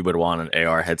of what you would want an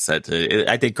AR headset to.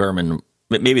 I think Gurman.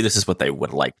 Maybe this is what they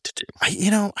would like to do.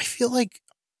 I feel like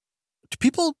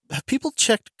have people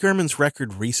checked Gurman's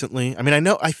record recently? I mean,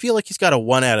 I feel like he's got a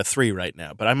 1 out of 3 right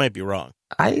now, but I might be wrong.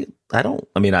 I don't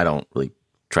really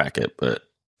track it, but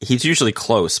he's usually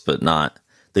close, but not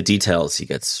the details he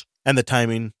gets. And the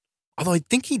timing. Although I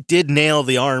think he did nail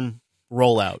the arm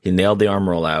rollout. He nailed the arm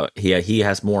rollout. He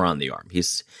has more on the arm.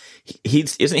 He's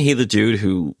isn't he the dude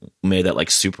who made that like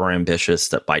super ambitious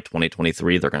that by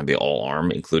 2023 they're going to be all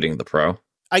ARM, including the Pro?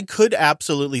 I could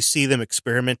absolutely see them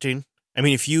experimenting. I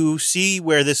mean, if you see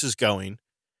where this is going,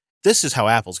 this is how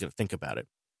Apple's going to think about it.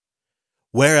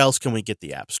 Where else can we get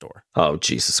the App Store? Oh,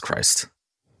 Jesus Christ.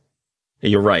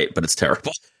 You're right, but it's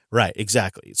terrible. Right,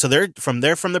 exactly. So they're from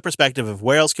the perspective of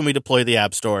where else can we deploy the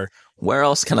App Store? Where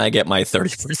else can I get my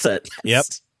 30%? Yep.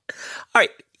 All right.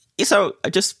 So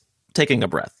just taking a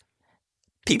breath.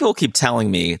 People keep telling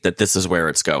me that this is where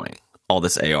it's going. All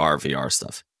this AR, VR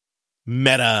stuff.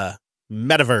 Metaverse.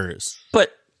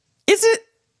 But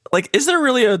is there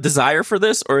really a desire for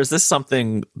this? Or is this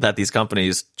something that these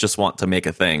companies just want to make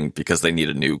a thing because they need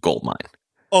a new gold mine?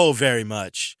 Oh, very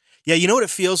much. Yeah, you know what it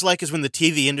feels like is when the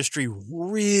TV industry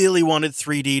really wanted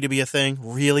 3D to be a thing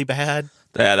really bad.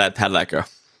 Yeah, how did that go?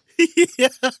 Yeah.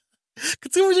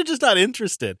 Consumers are just not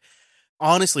interested.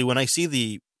 Honestly, when I see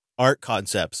the art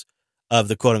concepts of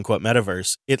the quote-unquote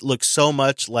metaverse, it looks so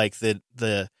much like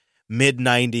the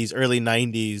mid-'90s, early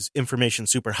 '90s information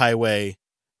superhighway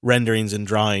renderings and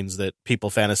drawings that people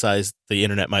fantasize the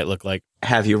internet might look like.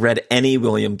 Have you read any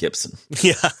William Gibson?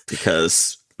 Yeah.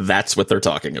 Because that's what they're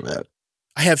talking about.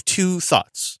 I have two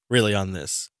thoughts, really, on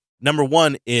this. Number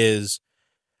one is,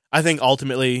 I think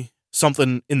ultimately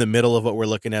something in the middle of what we're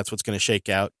looking at is what's going to shake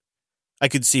out. I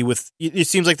could see it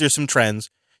seems like there's some trends.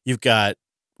 You've got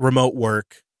remote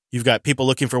work. You've got people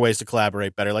looking for ways to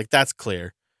collaborate better. Like, that's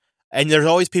clear. And there's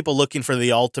always people looking for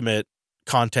the ultimate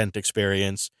content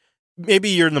experience. Maybe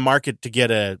you're in the market to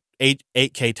get a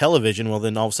 8K television. Well,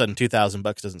 then all of a sudden $2,000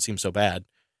 doesn't seem so bad.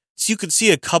 So you could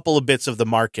see a couple of bits of the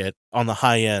market on the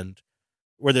high end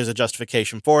where there's a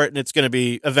justification for it, and it's going to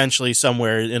be eventually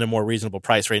somewhere in a more reasonable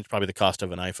price range, probably the cost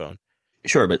of an iPhone.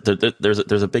 Sure, but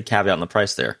there's a big caveat in the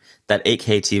price there. That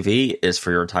 8K TV is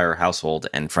for your entire household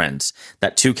and friends.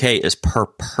 That 2K is per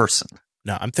person.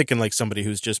 No, I'm thinking like somebody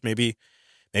who's just maybe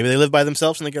they live by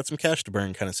themselves and they got some cash to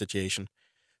burn kind of situation.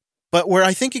 But where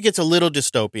I think it gets a little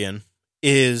dystopian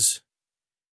is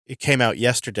it came out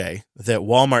yesterday that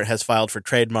Walmart has filed for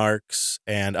trademarks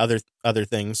and other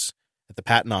things at the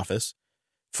patent office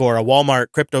for a Walmart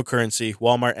cryptocurrency,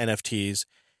 Walmart NFTs,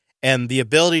 and the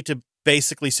ability to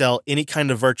basically sell any kind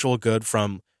of virtual good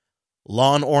from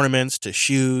lawn ornaments to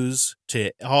shoes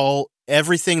to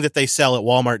everything that they sell at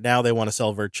Walmart now they want to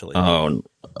sell virtually. Oh,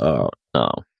 no.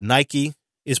 Nike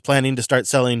is planning to start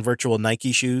selling virtual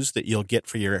Nike shoes that you'll get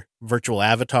for your virtual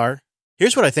avatar.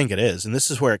 Here's what I think it is, and this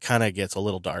is where it kind of gets a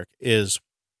little dark, is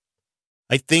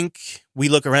I think we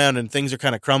look around and things are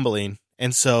kind of crumbling.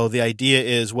 And so the idea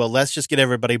is, well, let's just get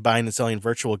everybody buying and selling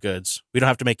virtual goods. We don't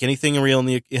have to make anything real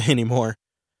anymore.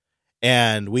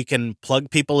 And we can plug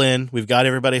people in. We've got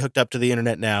everybody hooked up to the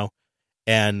internet now.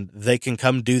 And they can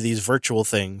come do these virtual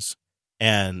things.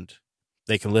 And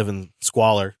they can live in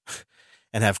squalor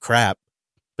and have crap.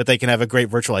 But they can have a great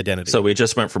virtual identity. So we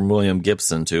just went from William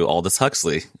Gibson to Aldous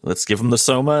Huxley. Let's give them the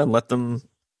Soma and let them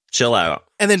chill out.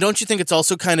 And then don't you think it's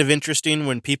also kind of interesting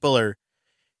when people are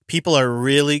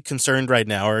really concerned right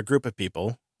now, or a group of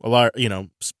people, a lot,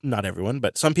 not everyone,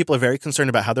 but some people are very concerned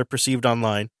about how they're perceived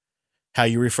online, how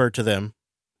you refer to them.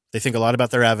 They think a lot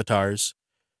about their avatars.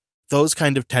 Those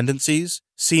kind of tendencies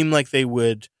seem like they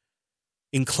would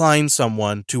incline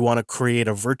someone to want to create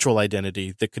a virtual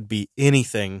identity that could be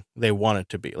anything they want it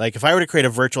to be. Like if I were to create a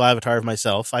virtual avatar of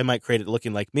myself, I might create it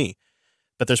looking like me.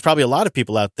 But there's probably a lot of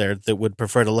people out there that would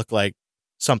prefer to look like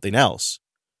something else.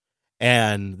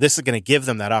 And this is going to give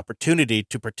them that opportunity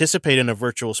to participate in a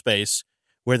virtual space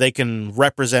where they can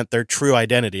represent their true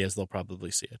identity as they'll probably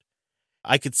see it.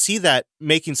 I could see that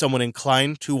making someone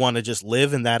inclined to want to just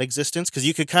live in that existence, because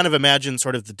you could kind of imagine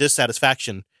sort of the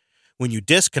dissatisfaction when you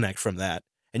disconnect from that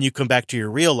and you come back to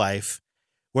your real life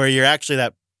where you're actually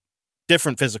that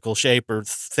different physical shape or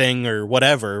thing or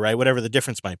whatever, right? Whatever the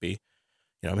difference might be.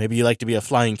 Maybe you like to be a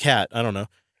flying cat. I don't know.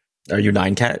 Are you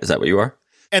 9cat? Is that what you are?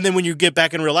 And then when you get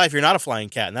back in real life, you're not a flying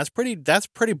cat. And that's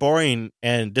pretty boring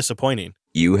and disappointing.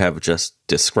 You have just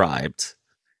described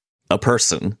a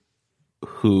person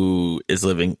who is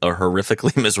living a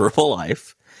horrifically miserable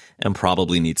life and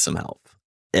probably needs some help.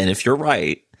 And if you're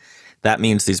right, that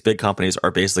means these big companies are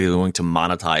basically going to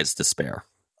monetize despair.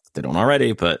 They don't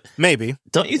already, but maybe.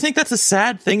 Don't you think that's a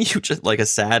sad thing? You just like a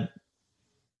sad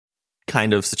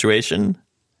kind of situation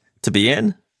to be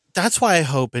in? That's why I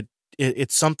hope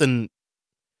it's something.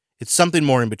 It's something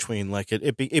more in between. Like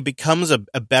it becomes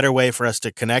a better way for us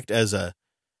to connect as a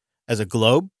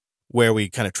globe, where we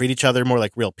kind of treat each other more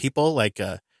like real people. Like,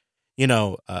 I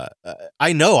know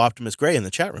Optimus Gray in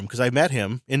the chat room because I met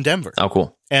him in Denver. Oh,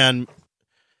 cool. And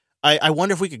I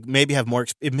wonder if we could maybe have more.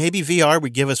 Maybe VR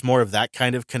would give us more of that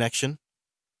kind of connection,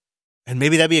 and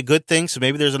maybe that'd be a good thing. So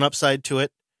maybe there's an upside to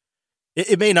it.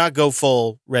 It may not go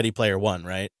full Ready Player One,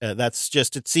 right? That's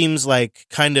just. It seems like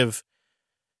kind of.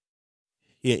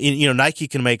 Nike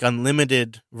can make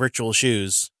unlimited virtual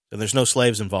shoes, and there's no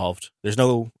slaves involved. There's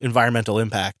no environmental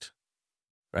impact,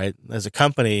 right? As a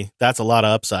company, that's a lot of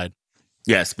upside.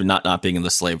 Yes, but not being in the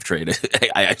slave trade,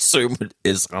 I assume it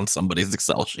is on somebody's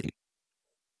Excel sheet.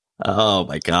 Oh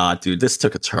my God, dude, this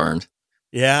took a turn.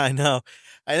 Yeah, I know.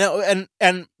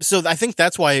 And so I think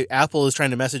that's why Apple is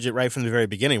trying to message it right from the very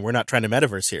beginning. We're not trying to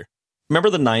metaverse here. Remember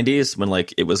the 90s when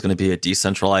it was going to be a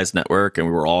decentralized network and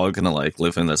we were all going to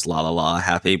live in this la la la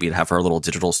happy? We'd have our little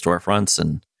digital storefronts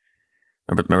and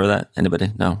remember that?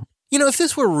 Anybody? No. If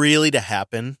this were really to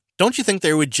happen, don't you think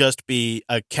there would just be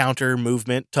a counter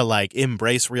movement to like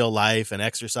embrace real life and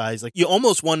exercise? Like you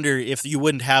almost wonder if you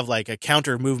wouldn't have like a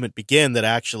counter movement begin that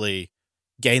actually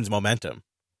gains momentum.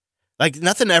 Like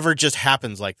nothing ever just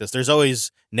happens like this. There's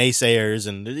always naysayers,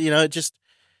 and it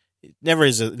never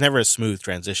is a smooth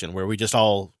transition where we just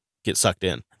all get sucked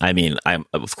in. I mean,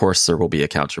 of course there will be a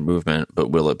counter movement, but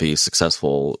will it be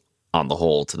successful on the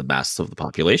whole to the mass of the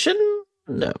population?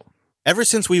 No. Ever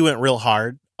since we went real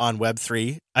hard on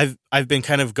Web3, I've been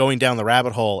kind of going down the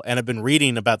rabbit hole, and I've been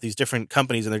reading about these different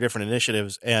companies and their different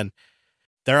initiatives, and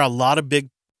there are a lot of big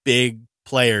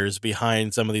players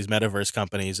behind some of these metaverse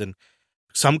companies, and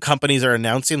some companies are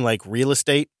announcing like real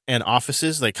estate and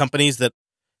offices, like companies that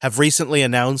have recently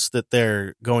announced that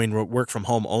they're going work from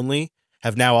home only,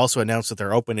 have now also announced that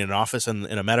they're opening an office in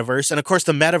a metaverse. And of course,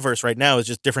 the metaverse right now is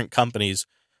just different companies'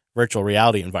 virtual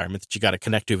reality environment that you got to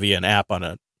connect to via an app on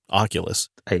an Oculus.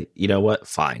 Hey, you know what?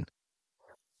 Fine.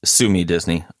 Sue me,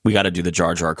 Disney. We got to do the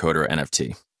Jar Jar Coder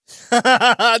NFT.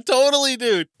 Totally,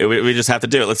 dude. We just have to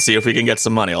do it. Let's see if we can get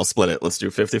some money. I'll split it. Let's do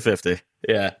 50-50.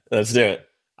 Yeah, let's do it.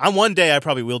 On one day, I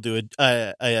probably will do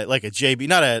a like a JB,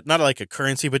 not like a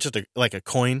currency, but just like a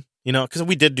coin, because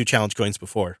we did do challenge coins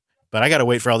before. But I got to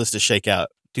wait for all this to shake out.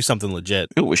 Do something legit.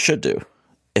 Ooh, we should do.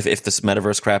 If this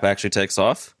metaverse crap actually takes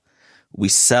off, we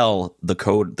sell the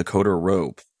coder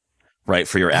robe, right,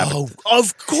 for your avatar. Oh,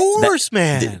 of course,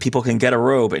 man. People can get a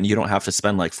robe, and you don't have to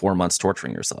spend like 4 months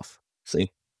torturing yourself.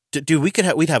 See, dude,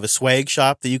 we'd have a swag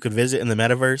shop that you could visit in the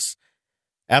metaverse.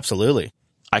 Absolutely.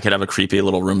 I could have a creepy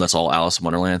little room that's all Alice in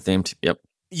Wonderland themed. Yep.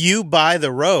 You buy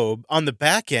the robe. On the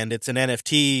back end, it's an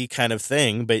NFT kind of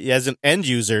thing, but as an end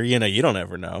user, you don't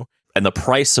ever know. And the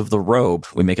price of the robe,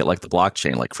 we make it like the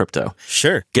blockchain, like crypto.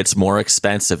 Sure. Gets more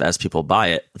expensive as people buy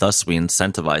it. Thus, we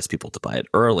incentivize people to buy it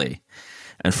early.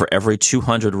 And for every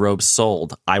 200 robes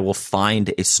sold, I will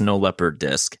find a Snow Leopard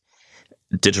disc,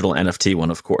 digital NFT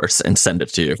one, of course, and send it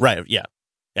to you. Right. Yeah.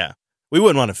 Yeah. We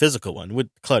wouldn't want a physical one. We'd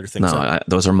clutter things up. No,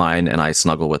 those are mine, and I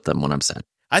snuggle with them when I'm sad.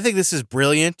 I think this is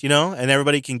brilliant, and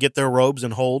everybody can get their robes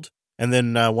and hold, and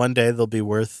then one day they'll be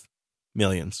worth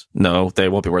millions. No, they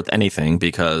won't be worth anything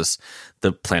because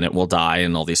the planet will die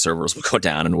and all these servers will go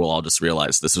down, and we'll all just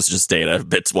realize this was just data,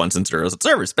 bits, ones, and zeros, and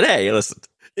servers. But hey, listen.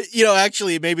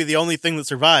 Actually, maybe the only thing that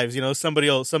survives, somebody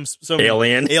will, some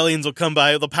aliens will come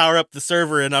by, they'll power up the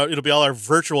server, and it'll be all our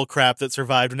virtual crap that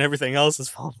survived, and everything else is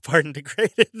falling apart and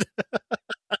degraded.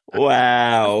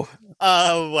 Wow.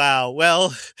 Oh, wow.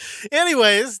 Well,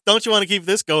 anyways, don't you want to keep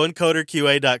this going?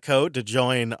 CoderQA.co to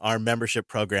join our membership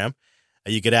program.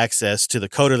 You get access to the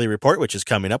Coderly Report, which is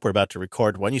coming up. We're about to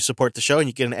record one. You support the show, and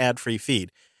you get an ad-free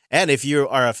feed. And if you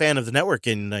are a fan of the network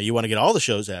and you want to get all the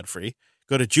shows ad-free,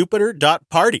 go to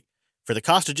Jupiter.party. For the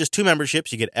cost of just 2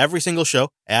 memberships, you get every single show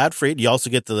ad-free. You also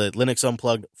get the Linux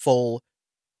Unplugged full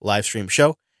live stream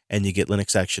show, and you get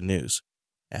Linux Action News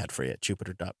ad-free at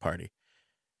Jupiter.party.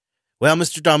 Well,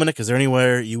 Mr. Dominic, is there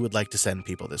anywhere you would like to send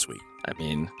people this week? I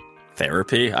mean,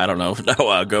 therapy? I don't know.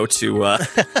 No, go to go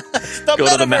to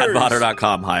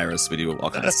themadbotter.com. Hire us. We do all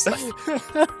kinds of stuff.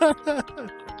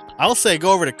 I'll say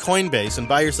go over to Coinbase and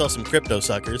buy yourself some crypto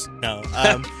suckers. No,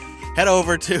 head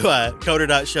over to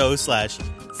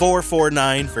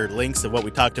coder.show/449 for links of what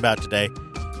we talked about today.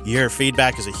 Your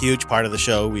feedback is a huge part of the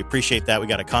show. We appreciate that. We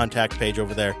got a contact page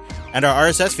over there. And our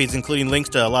RSS feeds, including links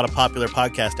to a lot of popular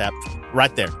podcast apps,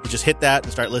 right there. You just hit that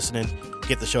and start listening.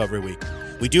 Get the show every week.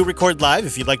 We do record live.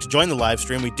 If you'd like to join the live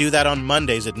stream, we do that on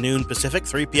Mondays at noon Pacific,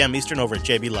 3 p.m. Eastern over at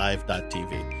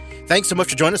jblive.tv. Thanks so much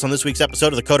for joining us on this week's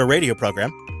episode of the Coder Radio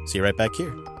program. See you right back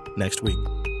here next week.